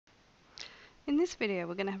In this video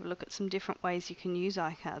we're going to have a look at some different ways you can use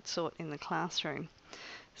iCardSort in the classroom.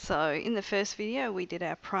 So in the first video we did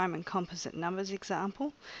our prime and composite numbers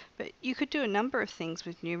example, but you could do a number of things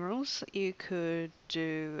with numerals. You could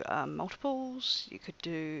do multiples, you could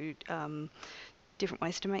do different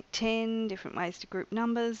ways to make 10, different ways to group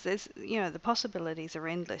numbers. There's, the possibilities are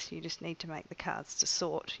endless. You just need to make the cards to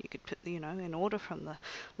sort. You could put, in order from the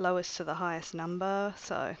lowest to the highest number.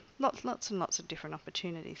 So lots and lots of different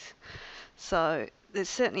opportunities. So there's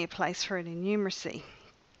certainly a place for it in numeracy.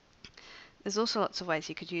 There's also lots of ways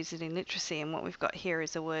you could use it in literacy, and what we've got here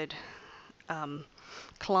is a word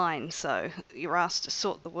Klein. So you're asked to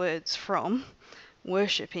sort the words from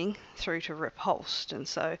worshipping through to repulsed, and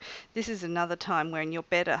so this is another time when you're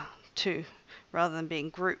better to, rather than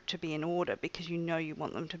being grouped, to be in order, because you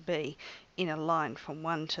want them to be in a line from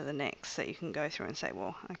one to the next. So you can go through and say,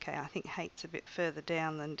 well, okay, I think hate's a bit further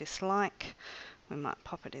down than dislike. We might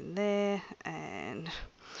pop it in there, and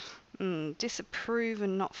disapprove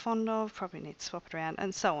and not fond of, probably need to swap it around,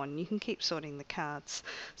 and so on. You can keep sorting the cards.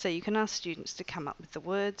 So you can ask students to come up with the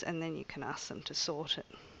words, and then you can ask them to sort it.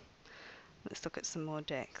 Let's look at some more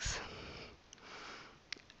decks.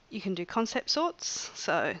 You can do concept sorts,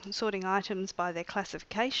 so sorting items by their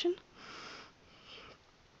classification.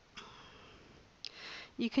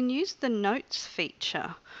 You can use the notes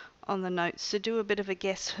feature on the notes to do a bit of a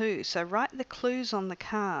guess who. So write the clues on the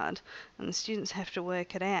card, and the students have to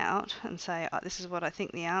work it out and say, oh, this is what I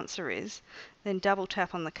think the answer is. Then double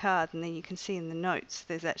tap on the card, and then you can see in the notes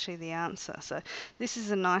there's actually the answer. So this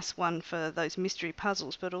is a nice one for those mystery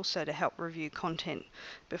puzzles, but also to help review content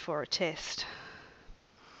before a test.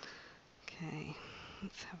 Okay,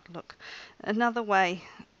 let's have a look. Another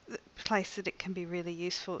place that it can be really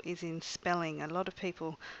useful is in spelling. A lot of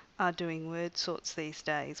people are doing word sorts these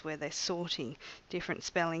days where they're sorting different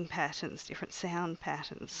spelling patterns, different sound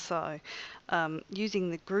patterns. So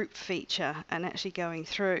using the group feature and actually going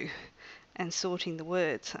through and sorting the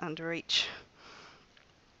words under each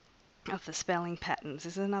of the spelling patterns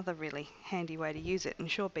is another really handy way to use it, and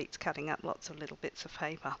sure beats cutting up lots of little bits of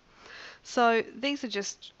paper. So these are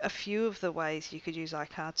just a few of the ways you could use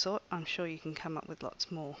iCardSort. I'm sure you can come up with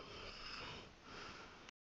lots more.